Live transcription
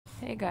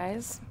Hey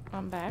guys,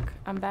 I'm back.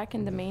 I'm back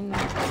in the main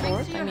Thanks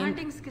fort. to your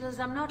hunting skills,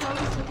 I'm not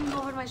always looking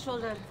over my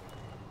shoulder.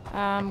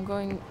 I'm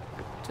going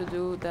to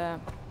do the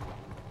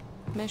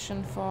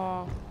mission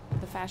for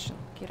the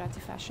Kyrat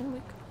Fashion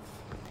Week.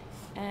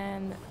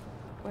 And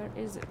where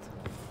is it?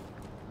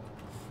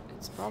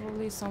 It's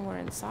probably somewhere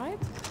inside.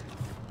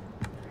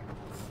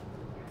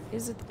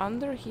 Is it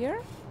under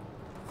here?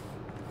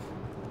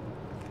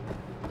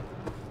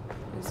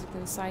 Is it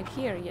inside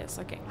here? Yes,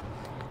 okay.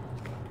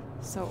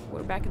 So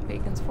we're back at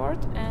Pagan's fort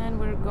and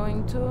we're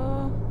going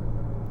to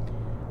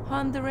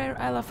hunt the rare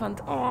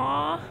elephant.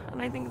 Aww!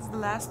 And I think it's the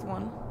last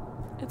one.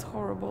 It's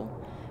horrible.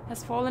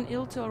 Has fallen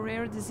ill to a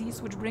rare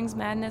disease which brings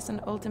madness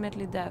and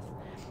ultimately death.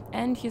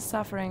 End his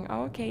suffering.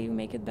 Oh, okay, you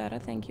make it better,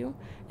 thank you.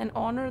 And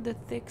honor the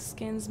thick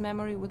skin's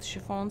memory with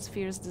chiffon's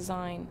fierce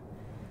design.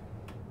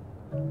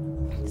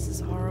 This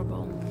is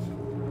horrible.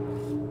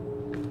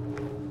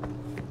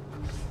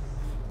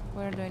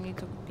 Where do I need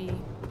to be?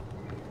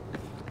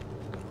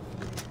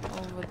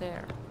 Over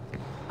there.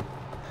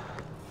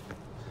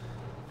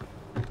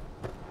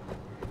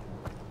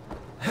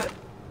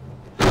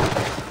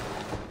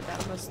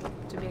 That was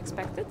to be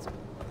expected.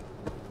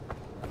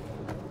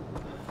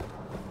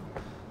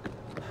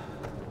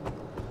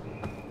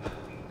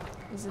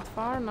 Is it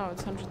far? No,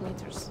 it's 100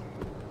 meters.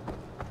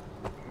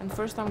 And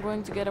first I'm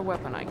going to get a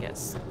weapon, I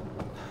guess.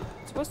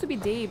 It's supposed to be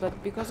day,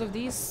 but because of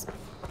these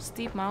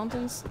steep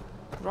mountains,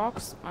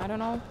 rocks, I don't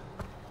know,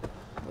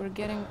 we're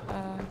getting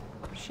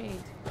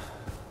shade.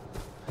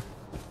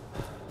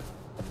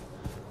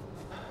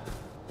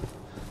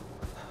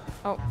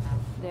 Oh,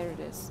 there it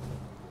is.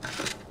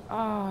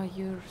 Oh,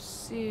 you're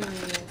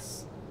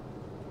serious.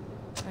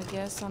 I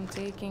guess I'm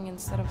taking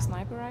instead of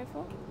sniper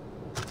rifle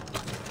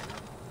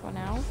for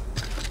now.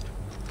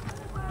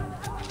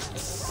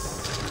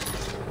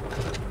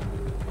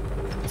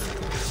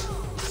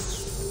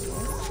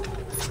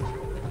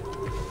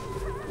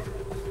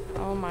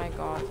 Oh my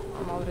god,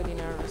 I'm already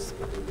nervous.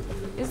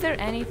 Is there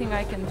anything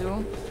I can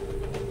do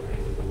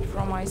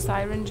from my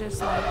siren?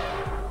 Just like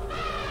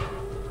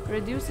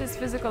reduces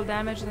physical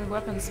damage and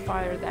weapons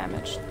fire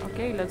damage.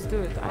 Okay, let's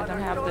do it. I don't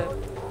have the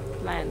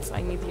lance,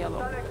 I need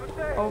yellow.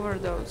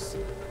 Overdose.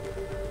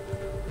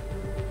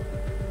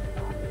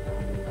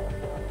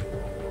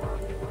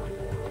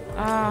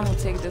 Ah, I'll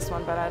take this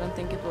one, but I don't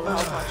think it will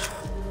help much.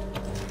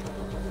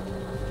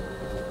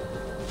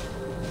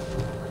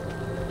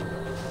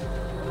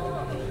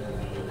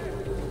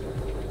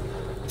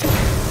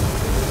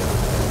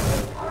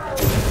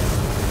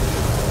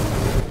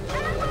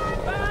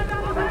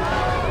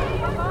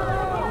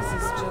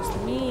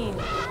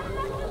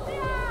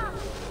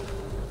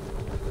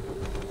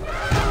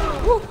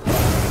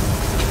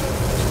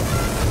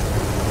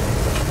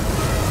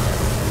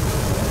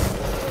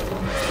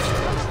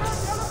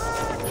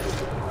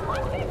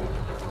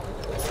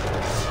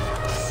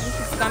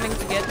 Coming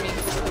to get me.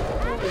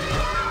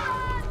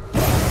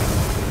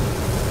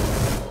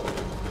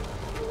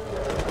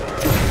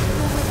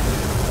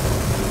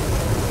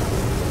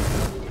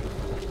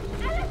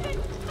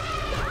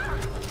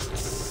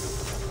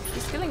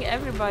 He's killing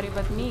everybody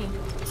but me.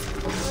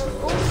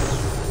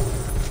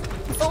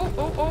 Oh,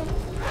 oh, oh.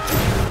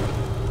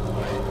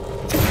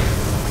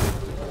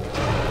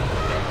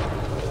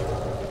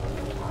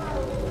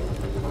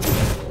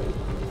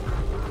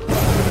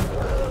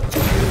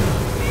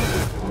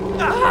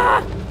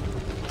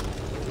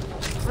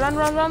 Run,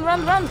 run, run,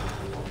 run, run!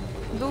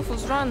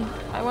 Doofus, run!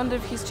 I wonder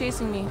if he's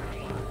chasing me.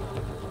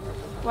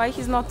 Why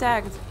he's not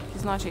tagged?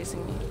 He's not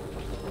chasing me.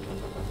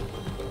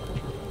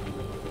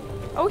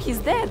 Oh, he's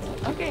dead!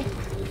 Okay.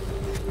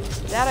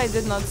 That I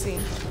did not see.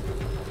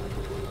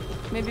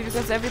 Maybe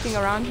because everything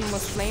around him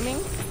was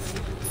flaming?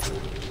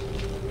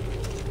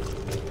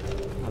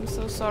 I'm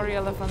so sorry,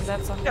 elephant.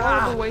 That's a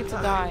horrible way to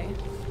die.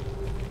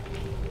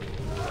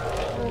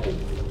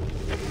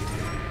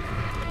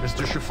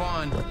 Mr.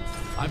 Chiffon,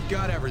 I've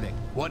got everything.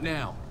 What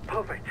now?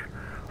 Perfect.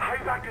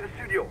 Hurry back to the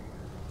studio.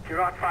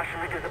 Kyrat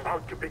Fashion Week is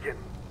about to begin.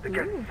 The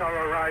guests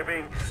are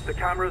arriving, the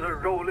cameras are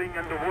rolling,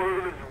 and the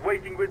world is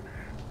waiting with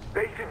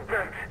bated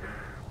breath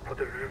for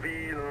the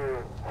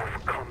reveal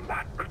of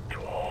combat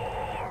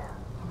couture.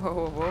 Whoa,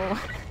 whoa, whoa.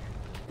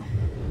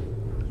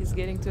 He's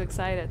getting too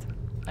excited.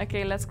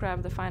 Okay, let's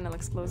grab the final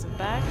explosive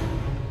bag.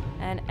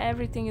 And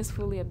everything is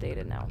fully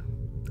updated now.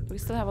 We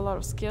still have a lot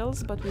of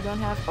skills, but we don't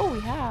have... Oh, we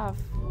have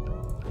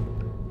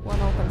one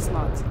open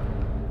slot.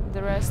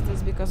 The rest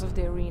is because of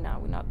the arena.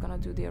 We're not gonna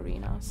do the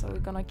arena, so we're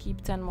gonna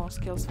keep 10 more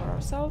skills for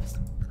ourselves.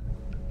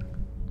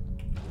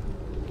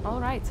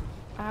 Alright,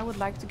 I would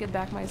like to get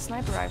back my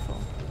sniper rifle.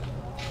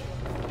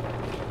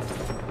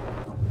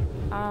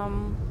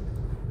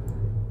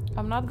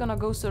 I'm not gonna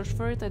go search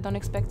for it. I don't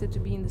expect it to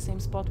be in the same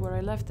spot where I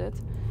left it.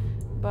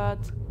 But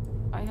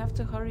I have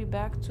to hurry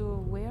back to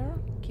where?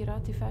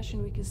 Kyrat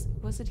Fashion Week is...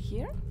 Was it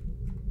here?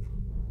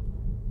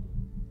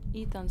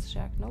 Ethan's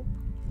shack. Nope.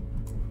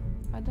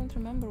 I don't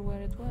remember where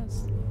it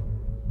was.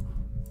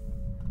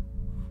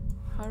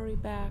 Hurry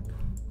back.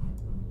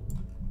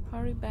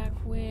 Hurry back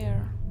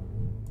where?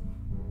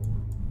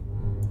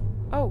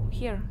 Oh,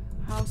 here.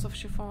 House of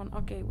Chiffon.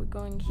 Okay, we're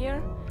going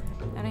here.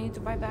 And I need to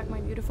buy back my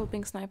beautiful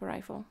pink sniper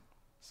rifle.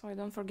 So I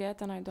don't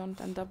forget and I don't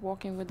end up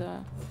walking with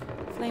a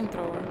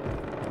flamethrower.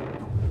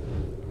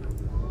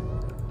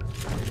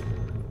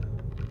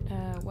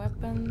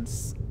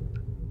 Weapons.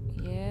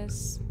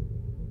 Yes.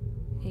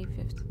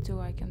 A52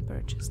 I can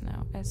purchase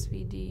now.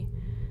 SVD.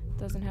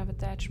 Doesn't have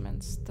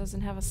attachments.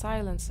 Doesn't have a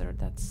silencer.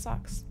 That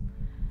sucks.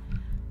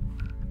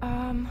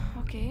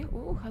 Okay.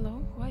 Oh,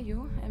 hello. Who are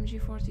you?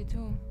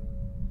 MG42.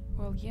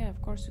 Well, yeah,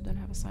 of course you don't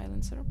have a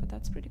silencer, but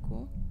that's pretty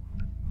cool.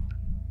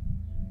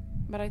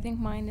 But I think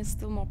mine is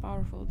still more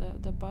powerful,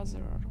 the buzzer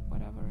or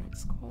whatever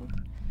it's called.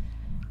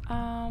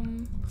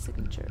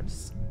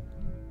 Signatures.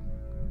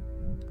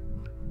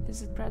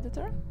 Is it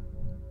Predator?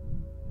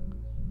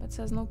 But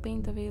says no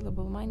paint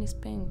available. Mine is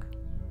pink,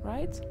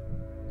 right?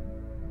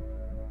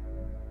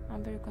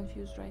 I'm very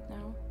confused right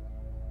now.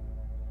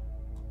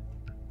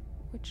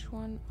 Which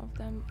one of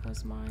them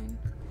was mine?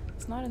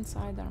 It's not in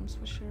sidearms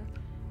for sure.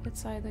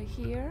 It's either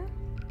here.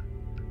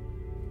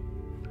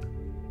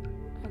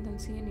 I don't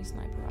see any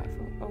sniper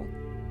rifle. Oh,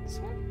 this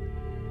one?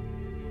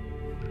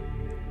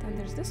 Then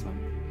there's this one.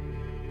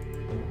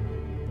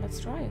 Let's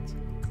try it.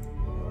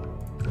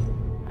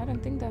 I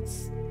don't think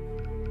that's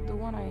the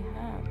one I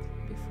had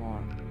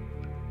before.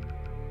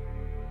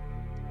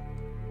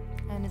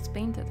 And it's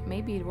painted.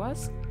 Maybe it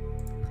was?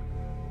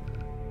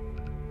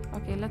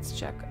 Okay, let's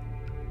check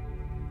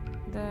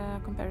the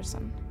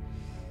comparison.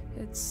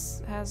 It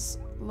has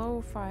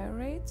low fire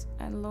rate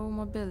and low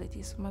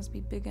mobility, so must be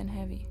big and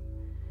heavy.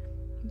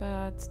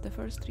 But the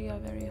first three are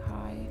very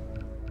high.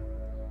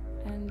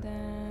 And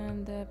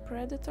then the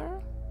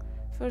Predator,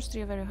 first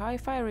three are very high,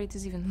 fire rate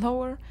is even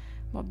lower,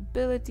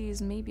 mobility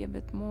is maybe a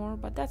bit more,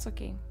 but that's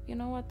okay. You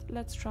know what,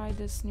 let's try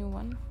this new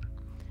one.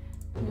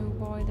 New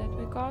boy that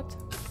we got.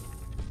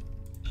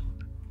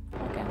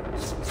 Okay,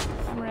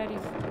 I'm ready.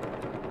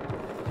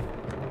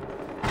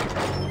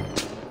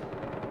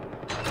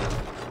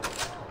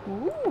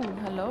 Ooh,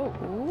 hello.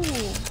 Ooh.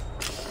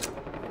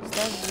 Is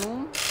that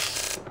zoom?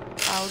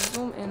 Out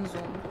zoom, in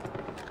zoom.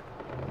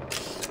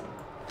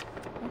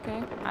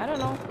 Okay, I don't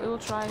know. We will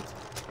try it.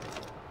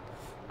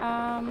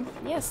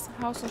 Yes,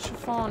 House of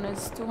Chiffon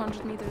is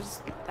 200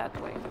 meters that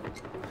way.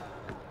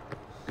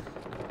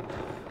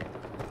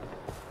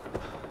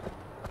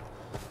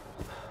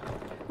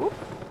 Oop.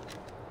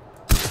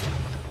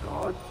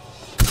 God.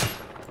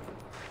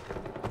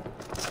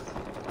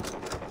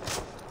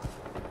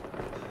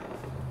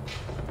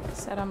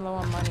 Said I'm low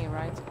on money,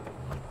 right?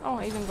 Oh,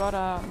 I even got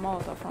a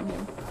Molotov from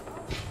him.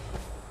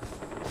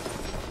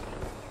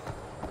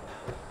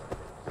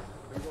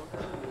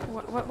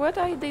 What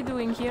are they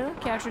doing here?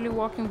 Casually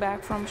walking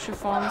back from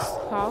Chiffon's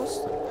house?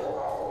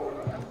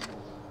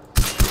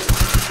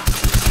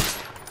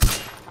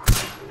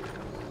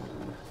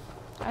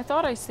 I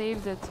thought I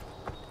saved it.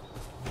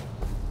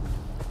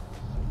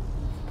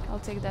 I'll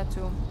take that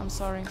too. I'm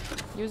sorry.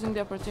 Using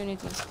the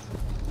opportunity.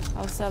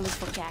 I'll sell it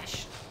for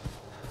cash.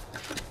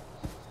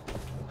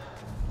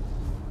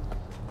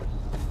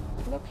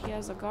 Look, he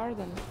has a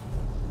garden.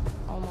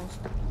 Almost.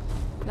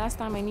 Last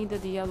time I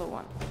needed the yellow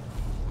one.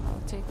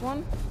 I'll take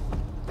one.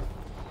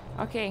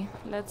 Okay,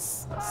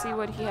 let's see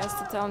what he has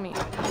to tell me.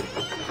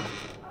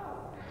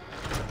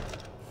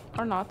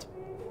 Or not.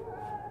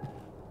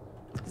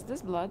 Is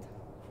this blood?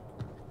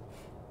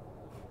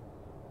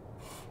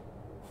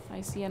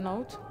 I see a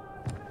note.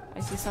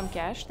 I see some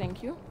cash,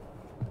 thank you.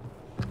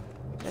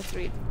 Let's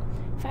read.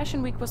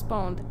 Fashion Week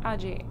postponed.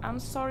 Ajay, I'm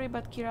sorry,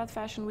 but Kyrat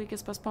Fashion Week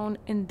is postponed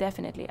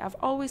indefinitely. I've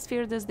always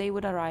feared this day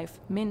would arrive.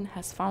 Min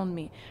has found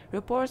me.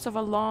 Reports of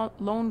a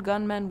lone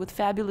gunman with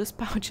fabulous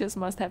pouches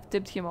must have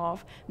tipped him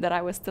off that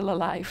I was still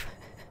alive.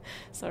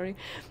 Sorry.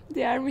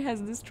 The army has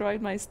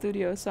destroyed my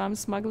studio, so I'm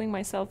smuggling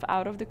myself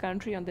out of the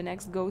country on the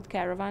next goat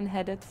caravan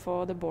headed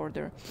for the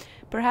border.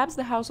 Perhaps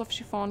the House of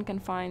Chiffon can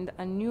find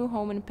a new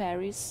home in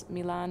Paris,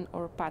 Milan,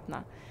 or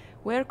Patna.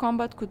 Wear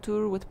combat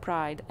couture with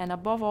pride, and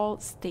above all,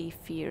 stay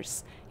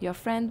fierce. Your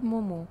friend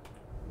Mumu.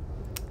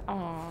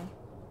 Aww.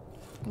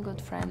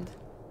 Good friend.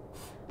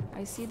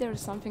 I see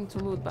there's something to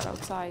loot, but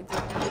outside.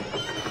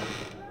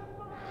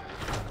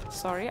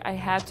 Sorry, I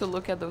had to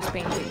look at those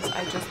paintings.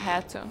 I just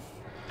had to.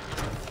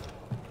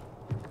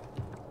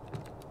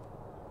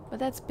 But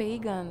that's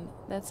Pagan.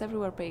 That's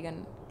everywhere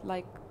Pagan.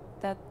 Like,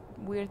 that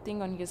weird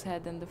thing on his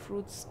head, and the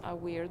fruits are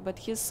weird, but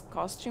his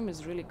costume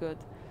is really good.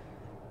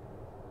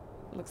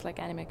 Looks like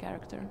anime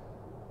character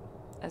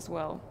as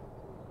well.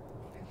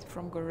 It's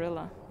from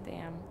Gorilla,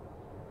 damn.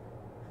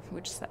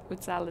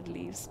 With salad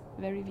leaves.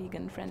 Very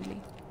vegan friendly.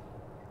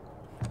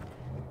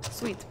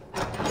 Sweet.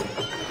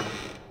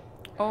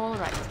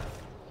 Alright.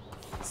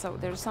 So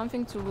there's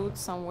something to loot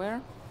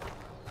somewhere.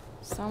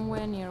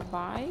 Somewhere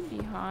nearby,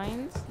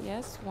 behind.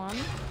 Yes, one.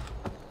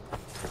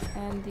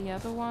 And the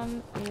other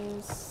one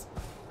is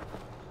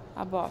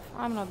above.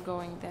 I'm not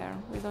going there.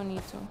 We don't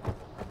need to.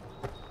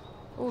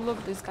 Oh,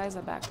 look, these guys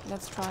are back.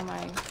 Let's try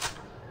my...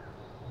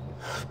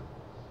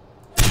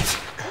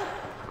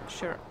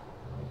 Sure.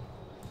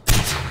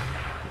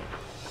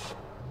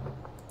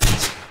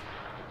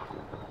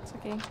 It's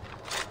okay.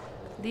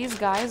 These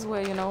guys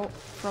were, you know,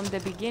 from the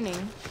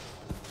beginning,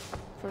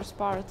 first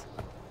part,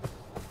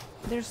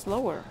 they're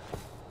slower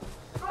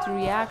to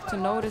react, to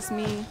notice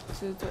me,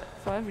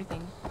 for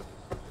everything.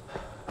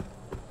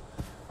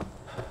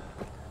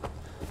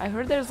 I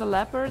heard there's a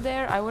leopard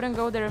there. I wouldn't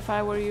go there if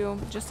I were you.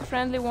 Just a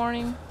friendly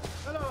warning.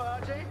 Hello,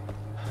 RJ.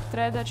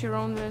 Tread at your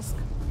own risk.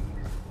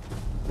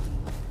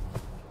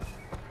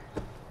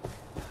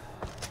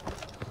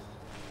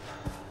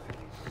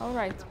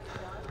 Alright.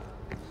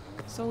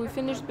 So we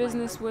finished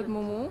business with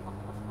Mumu.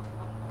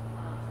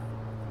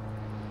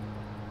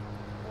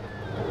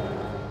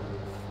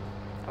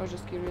 I was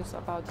just curious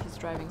about his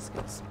driving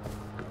skills.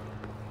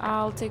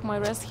 I'll take my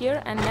rest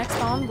here, and next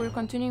on we're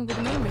continuing with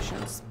the main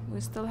missions.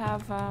 We still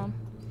have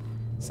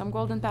some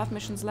Golden Path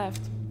missions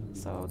left,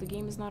 so the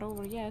game is not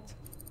over yet.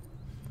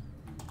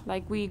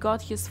 Like, we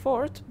got his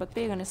fort, but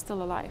Pagan is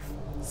still alive.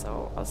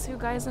 So I'll see you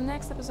guys in the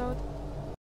next episode.